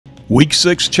Week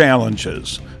 6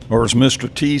 challenges, or as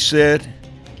Mr. T said,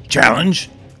 challenge?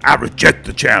 I reject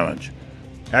the challenge.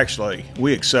 Actually,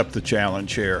 we accept the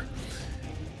challenge here.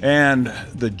 And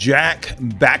the Jack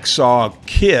Backsaw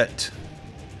kit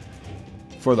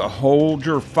for the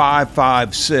Holger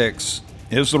 556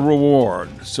 is the reward.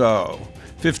 So,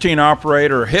 15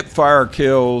 operator hipfire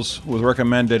kills with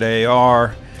recommended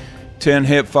AR, 10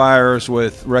 hipfires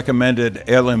with recommended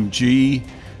LMG,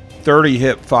 30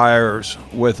 hipfires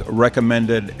with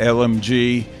recommended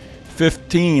LMG,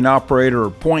 15 operator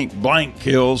point blank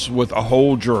kills with a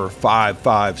Holger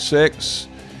 556,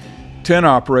 10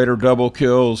 operator double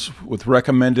kills with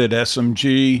recommended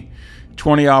SMG,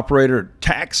 20 operator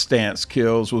tac stance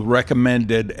kills with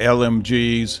recommended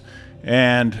LMGs,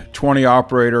 and 20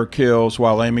 operator kills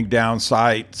while aiming down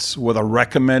sights with a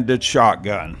recommended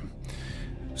shotgun.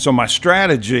 So my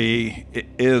strategy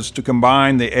is to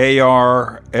combine the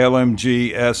AR,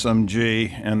 LMG,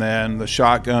 SMG, and then the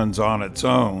shotguns on its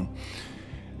own.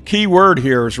 Key word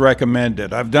here is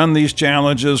recommended. I've done these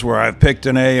challenges where I've picked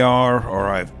an AR or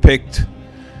I've picked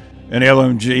an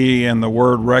LMG and the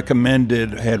word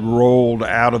recommended had rolled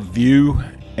out of view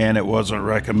and it wasn't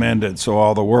recommended, so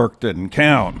all the work didn't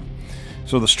count.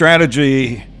 So the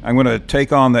strategy, I'm going to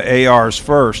take on the ARs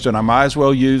first, and I might as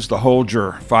well use the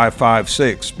Holger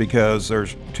 556 because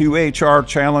there's 2 HR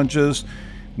challenges.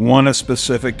 One is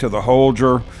specific to the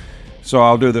Holger. So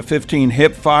I'll do the 15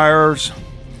 hip fires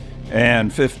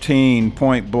and 15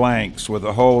 point blanks with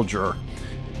the Holger.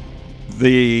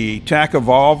 The TAC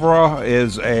Evolvra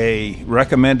is a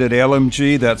recommended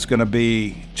LMG. That's going to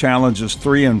be challenges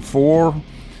 3 and 4.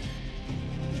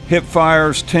 Hip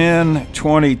fires 10,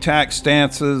 20 tac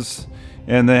stances,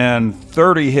 and then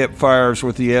 30 hip fires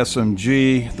with the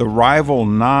SMG. The Rival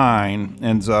 9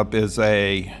 ends up as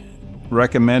a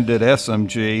recommended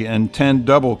SMG and 10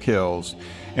 double kills.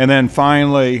 And then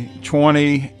finally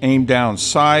 20 aim down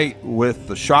sight with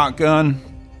the shotgun.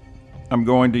 I'm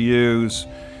going to use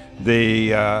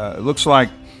the, looks like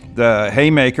the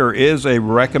Haymaker is a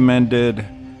recommended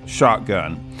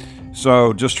shotgun.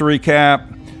 So just to recap,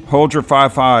 Holger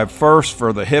 5.5 first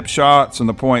for the hip shots and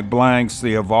the point blanks,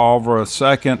 the Evolvra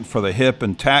second for the hip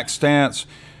and tac stance.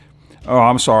 Oh,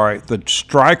 I'm sorry, the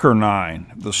Striker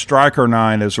 9. The Striker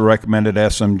 9 is a recommended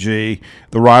SMG.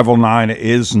 The Rival 9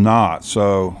 is not,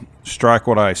 so strike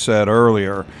what I said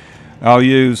earlier. I'll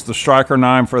use the Striker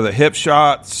 9 for the hip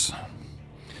shots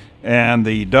and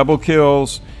the double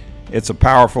kills. It's a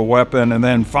powerful weapon. And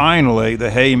then finally,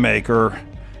 the Haymaker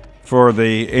for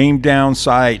the aim down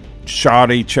sight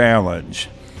shoddy challenge.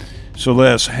 So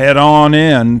let's head on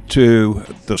into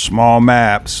the small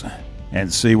maps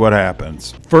and see what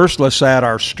happens. First, let's add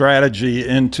our strategy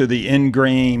into the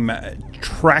in-game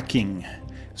tracking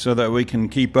so that we can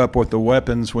keep up with the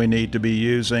weapons we need to be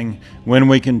using, when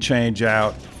we can change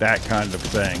out, that kind of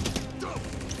thing.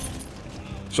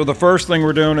 So the first thing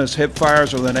we're doing is hip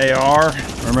fires with an AR.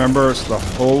 Remember, it's the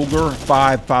Holger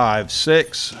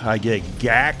 556. I get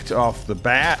gacked off the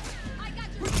bat.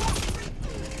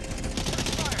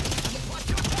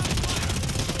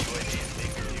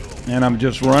 And I'm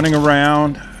just running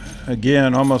around,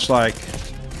 again, almost like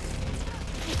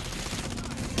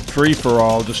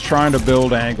free-for-all, just trying to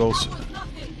build angles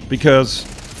because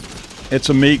it's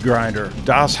a meat grinder.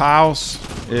 Das Haus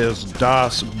is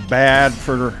das bad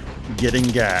for getting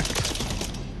gacked.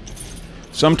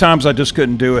 Sometimes I just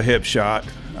couldn't do a hip shot.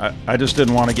 I just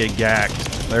didn't want to get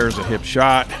gacked. There's a hip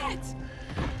shot.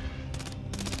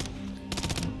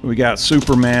 We got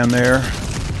Superman there.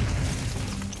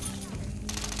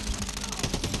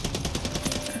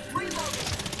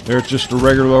 There's just a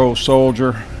regular old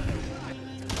soldier.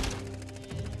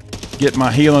 Get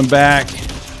my healing back.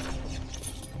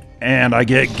 And I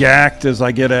get gacked as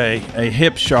I get a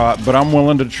hip shot, but I'm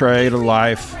willing to trade a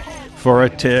life for a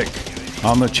tick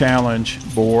on the challenge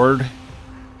board.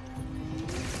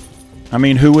 I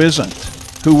mean, who isn't?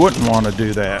 Who wouldn't want to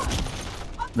do that?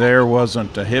 There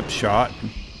wasn't a hip shot.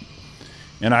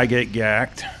 And I get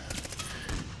gacked.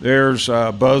 There's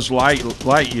Buzz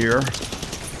Lightyear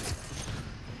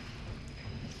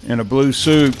in a blue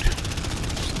suit.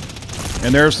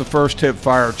 And there's the first hip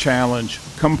fire challenge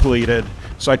completed.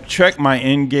 So I check my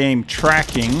in-game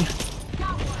tracking,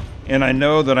 and I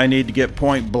know that I need to get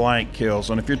point blank kills.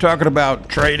 And if you're talking about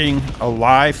trading a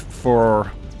life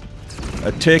for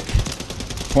a tick,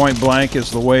 point blank is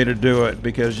the way to do it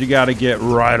because you got to get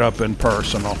right up and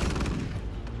personal.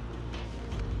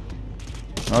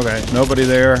 Okay, nobody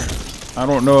there. I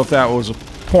don't know if that was a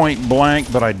point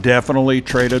blank, but I definitely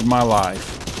traded my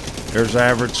life. There's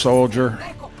average soldier.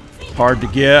 Hard to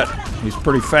get. He's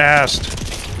pretty fast.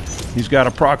 He's got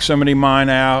a proximity mine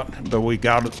out, but we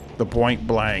got the point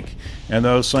blank. And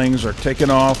those things are ticking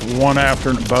off one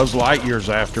after, Buzz Lightyear's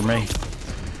after me.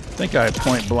 I think I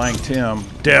point blanked him.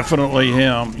 Definitely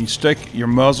him. You stick your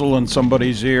muzzle in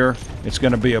somebody's ear, it's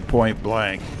going to be a point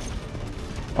blank.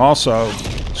 Also,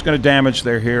 it's going to damage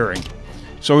their hearing.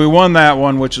 So we won that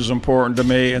one, which is important to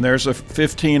me. And there's a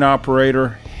 15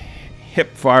 operator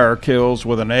hip fire kills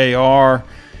with an AR.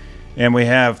 And we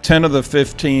have 10 of the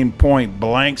 15 point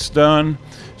blanks done.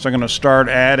 So I'm going to start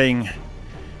adding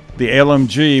the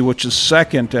LMG, which is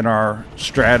second in our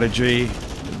strategy,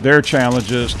 their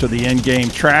challenges to the in-game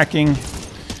tracking.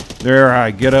 There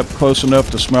I get up close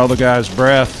enough to smell the guy's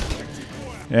breath.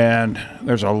 And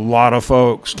there's a lot of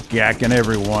folks gacking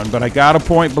everyone. But I got a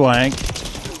point blank.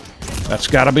 That's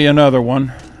got to be another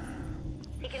one.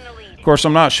 Of course,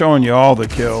 I'm not showing you all the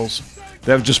kills.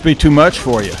 That would just be too much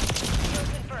for you.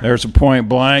 There's a point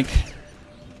blank.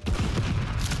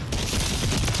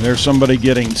 There's somebody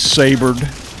getting sabered.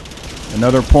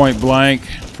 Another point blank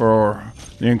for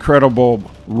the incredible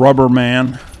Rubber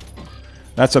Man.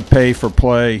 That's a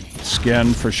pay-for-play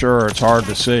skin for sure. It's hard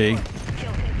to see.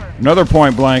 Another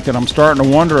point blank, and I'm starting to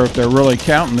wonder if they're really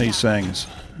counting these things.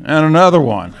 And another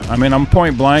one. I mean, I'm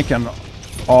point blanking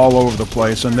all over the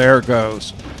place, and there it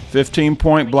goes. 15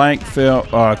 point blank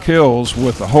kills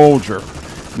with the Holger.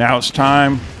 Now it's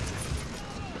time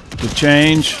to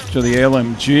change to the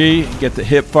LMG, get the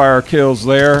hip fire kills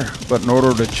there, but in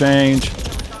order to change,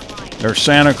 there's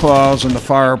Santa Claus in the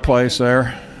fireplace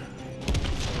there.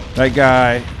 That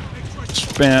guy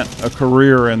spent a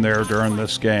career in there during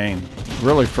this game.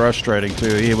 Really frustrating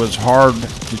too. He was hard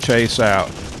to chase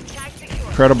out.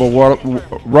 Incredible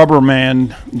Rubber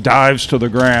Man dives to the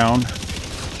ground.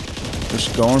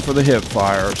 Just going for the hip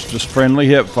fires. Just friendly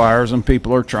hip fires, and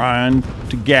people are trying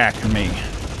to gack me.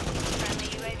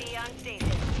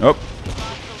 Oh,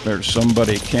 there's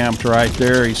somebody camped right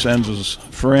there. He sends his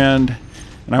friend.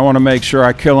 And I want to make sure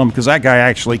I kill him because that guy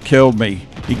actually killed me.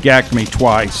 He gacked me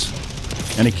twice.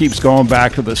 And he keeps going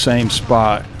back to the same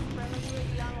spot.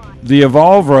 The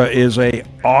Evolvra is an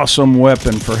awesome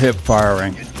weapon for hip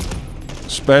firing.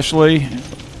 Especially,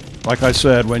 like I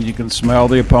said, when you can smell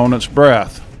the opponent's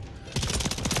breath.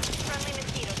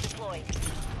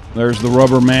 There's the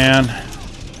Rubber Man.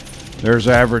 There's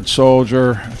Average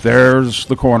Soldier. There's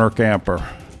the Corner Camper.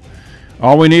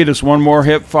 All we need is one more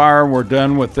hip fire. We're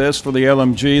done with this for the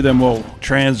LMG. Then we'll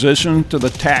transition to the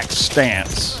tac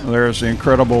stance. There's the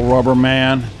incredible Rubber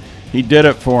Man. He did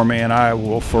it for me, and I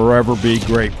will forever be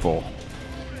grateful.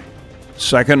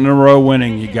 Second in a row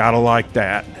winning. You gotta like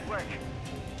that.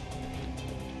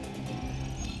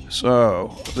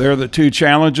 So, there are the two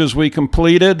challenges we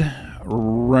completed.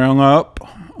 Rung up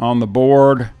on the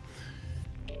board.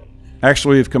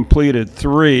 Actually, we've completed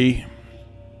 3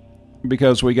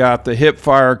 because we got the hip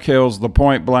fire kills, the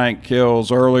point blank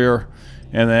kills earlier,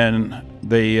 and then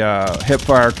the hip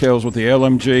fire kills with the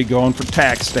LMG going for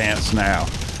tac stance now.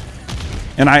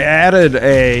 And I added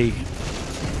a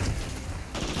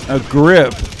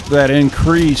grip that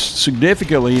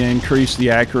significantly increased the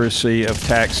accuracy of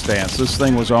tac stance. This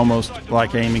thing was almost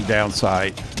like aiming down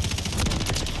sight.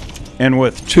 And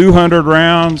with 200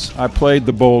 rounds, I played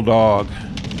the Bulldog.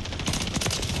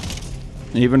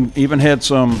 Even had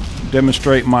some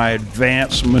demonstrate my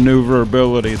advanced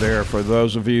maneuverability there for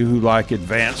those of you who like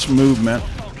advanced movement.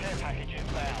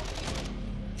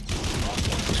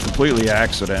 It's completely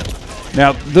accident.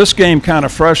 Now, this game kind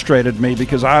of frustrated me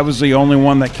because I was the only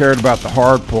one that cared about the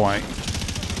hard point.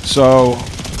 So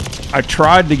I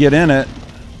tried to get in it.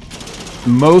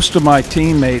 Most of my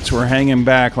teammates were hanging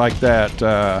back like that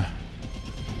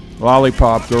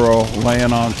lollipop girl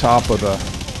laying on top of the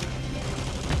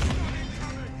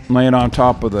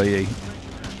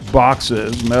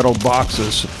boxes, metal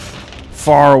boxes,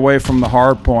 far away from the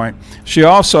hard point. She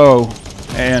also,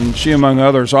 and she among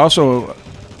others, also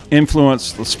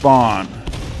influenced the spawn.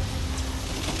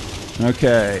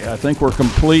 Okay, I think we're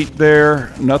complete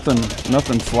there. Nothing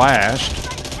flashed.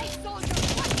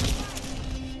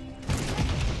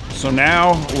 So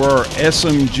now we're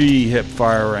SMG hip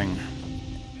firing.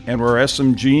 And we're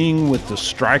SMGing with the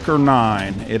Striker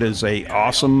 9. It is an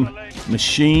awesome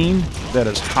machine that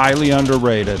is highly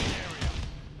underrated.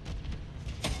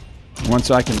 Once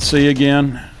I can see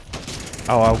again,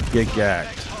 I'll get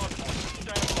gacked.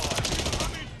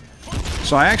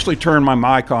 So I actually turned my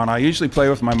mic on. I usually play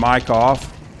with my mic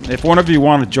off. If one of you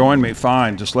want to join me,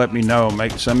 fine. Just let me know.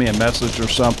 Send me a message or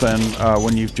something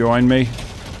when you've joined me.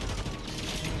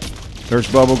 There's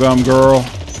Bubblegum Girl.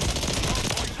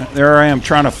 There I am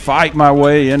trying to fight my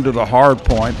way into the hard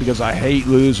point because I hate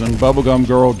losing. Bubblegum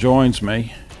Girl joins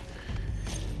me.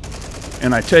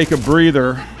 and I take a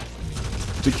breather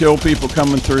to kill people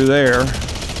coming through there.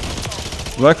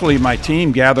 Luckily, my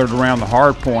team gathered around the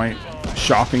hard point,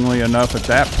 shockingly enough at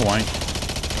that point.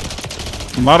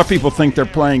 A lot of people think they're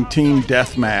playing team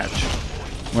deathmatch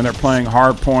when they're playing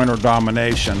hard point or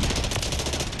domination.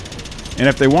 And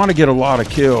if they want to get a lot of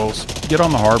kills, get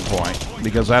on the hard point,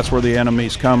 because that's where the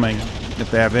enemy's coming,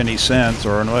 if they have any sense,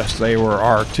 or unless they were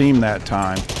our team that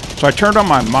time. So I turned on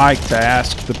my mic to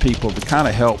ask the people to kind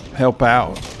of help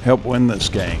out, help win this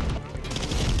game.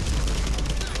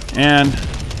 And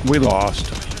we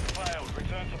lost.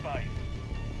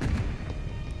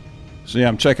 See,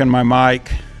 I'm checking my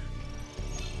mic,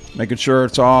 making sure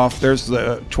it's off. There's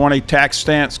the 20 tac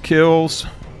stance kills.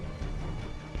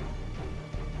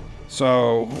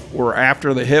 So we're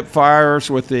after the hip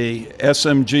fires with the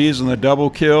SMGs and the double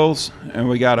kills, and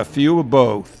we got a few of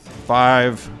both.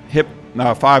 5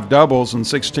 doubles and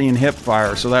 16 hip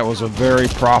fires. So that was a very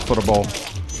profitable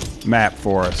map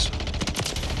for us.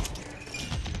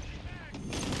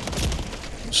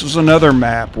 This is another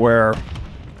map where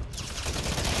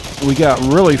we got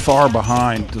really far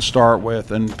behind to start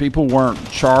with, and people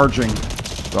weren't charging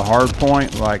the hard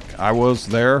point like I was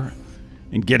there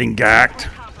and getting gacked.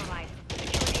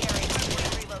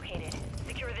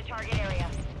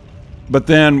 But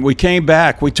then we came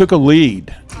back, we took a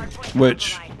lead,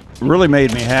 which really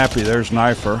made me happy. There's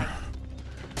Knifer.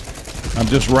 I'm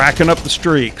just racking up the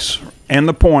streaks and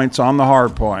the points on the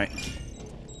hard point.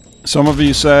 Some of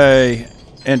you say,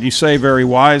 and you say very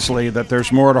wisely, that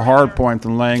there's more to hard point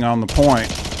than laying on the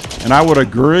point. And I would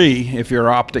agree if you're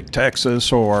Optic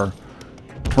Texas or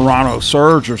Toronto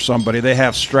Surge or somebody. They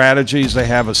have strategies, they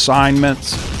have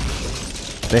assignments,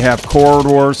 they have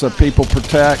corridors that people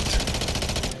protect.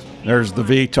 There's the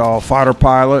VTOL. Fighter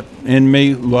pilot in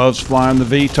me loves flying the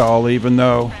VTOL, even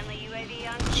though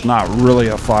it's not really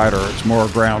a fighter, it's more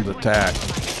ground attack.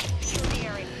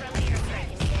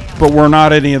 But we're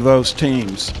not any of those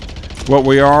teams. What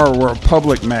we are, we're a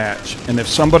public match, and if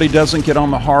somebody doesn't get on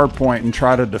the hard point and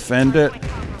try to defend it,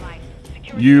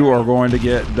 you are going to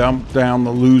get dumped down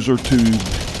the loser tube.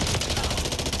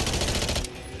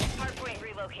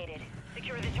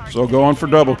 So going for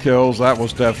double kills, that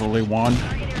was definitely one.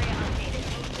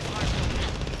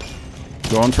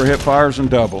 Going for hip fires and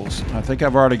doubles. I think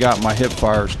I've already got my hip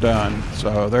fires done,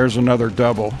 so there's another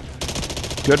double.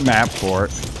 Good map for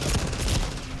it.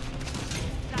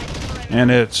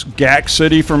 And it's GAC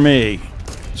City for me.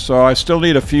 So I still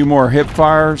need a few more hip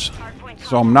fires,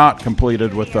 so I'm not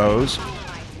completed with those.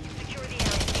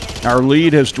 Our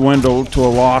lead has dwindled to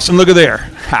a loss. And look at there.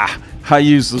 Ha! I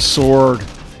used the sword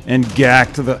and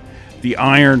gacked the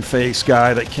iron face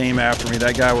guy that came after me.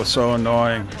 That guy was so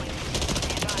annoying.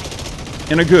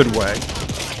 In a good way.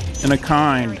 In a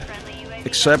kind,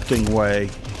 accepting way.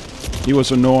 He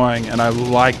was annoying, and I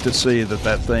like to see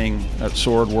that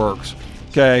sword works.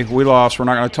 Okay, we lost. We're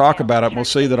not going to talk about it. We'll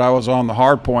see that I was on the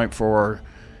hard point for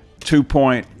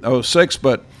 2.06,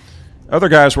 but other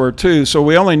guys were too. So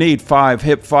we only need 5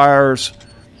 hip fires.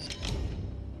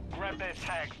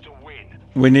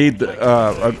 We need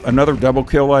another double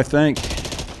kill, I think.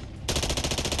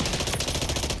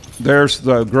 There's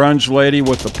the grunge lady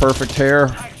with the perfect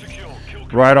hair.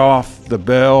 Right off the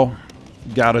bell.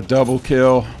 Got a double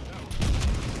kill.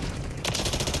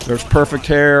 There's perfect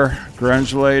hair,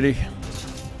 grunge lady.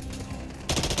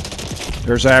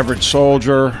 There's average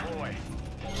soldier.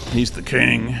 He's the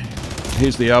king.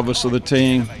 He's the Elvis of the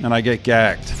team, and I get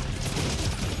gacked.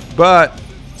 But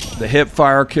the hip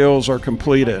fire kills are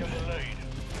completed.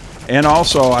 And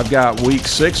also I've got week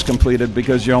 6 completed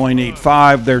because you only need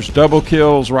 5. There's double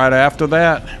kills right after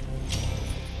that.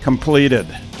 Completed.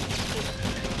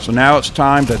 So now it's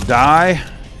time to die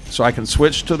so I can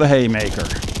switch to the haymaker.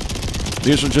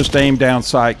 These are just aim down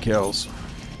sight kills.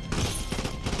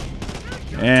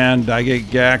 And I get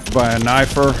gacked by a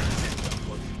knifer.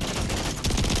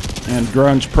 And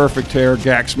Grunge Perfect Hair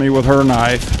gacks me with her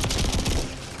knife,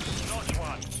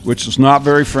 which is not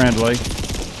very friendly.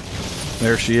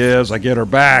 There she is. I get her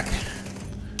back.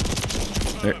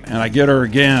 There, and I get her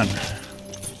again.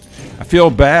 I feel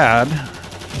bad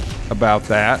about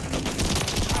that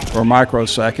for a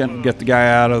microsecond. Get the guy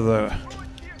out of the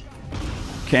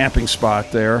camping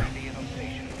spot there.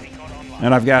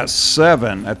 And I've got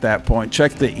 7 at that point.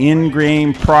 Check the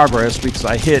in-game progress because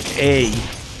I hit A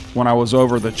when I was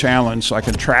over the challenge, so I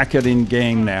can track it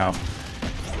in-game now.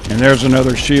 And there's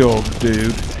another shield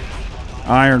dude.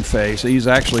 Iron Face. He's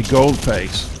actually Gold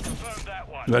Face.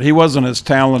 But he wasn't as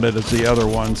talented as the other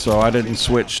one, so I didn't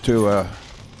switch to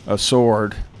a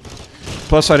sword.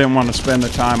 Plus, I didn't want to spend the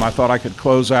time. I thought I could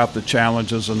close out the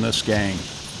challenges in this game.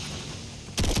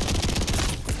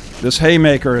 This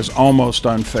haymaker is almost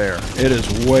unfair. It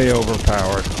is way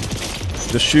overpowered.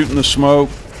 Just shooting the smoke.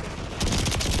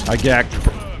 I gacked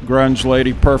Grunge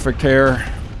Lady Perfect Hair.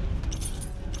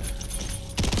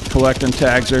 Collecting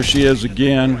tags. There she is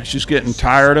again. She's getting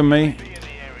tired of me.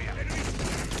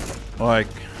 Like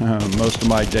most of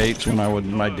my dates when I was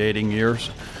in my dating years.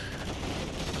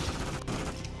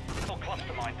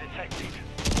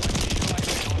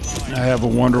 I have a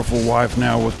wonderful wife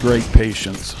now with great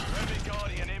patience.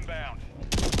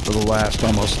 For the last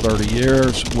almost 30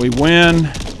 years. We win.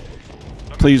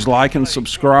 Please like and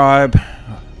subscribe.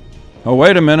 Oh,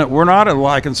 wait a minute. We're not at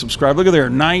like and subscribe. Look at there.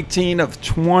 19 of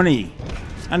 20.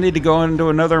 I need to go into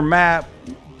another map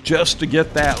just to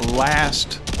get that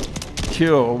last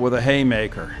kill with a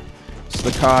haymaker. It's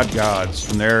the COD gods.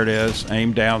 And there it is.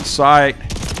 Aim down sight.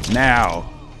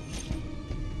 Now,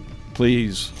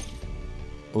 please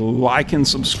like and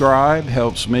subscribe.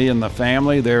 Helps me and the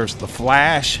family. There's the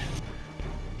flash.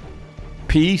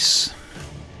 Peace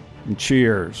and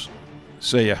cheers.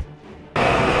 See ya. We're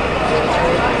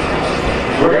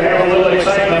going to have a little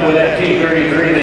excitement with that T-33.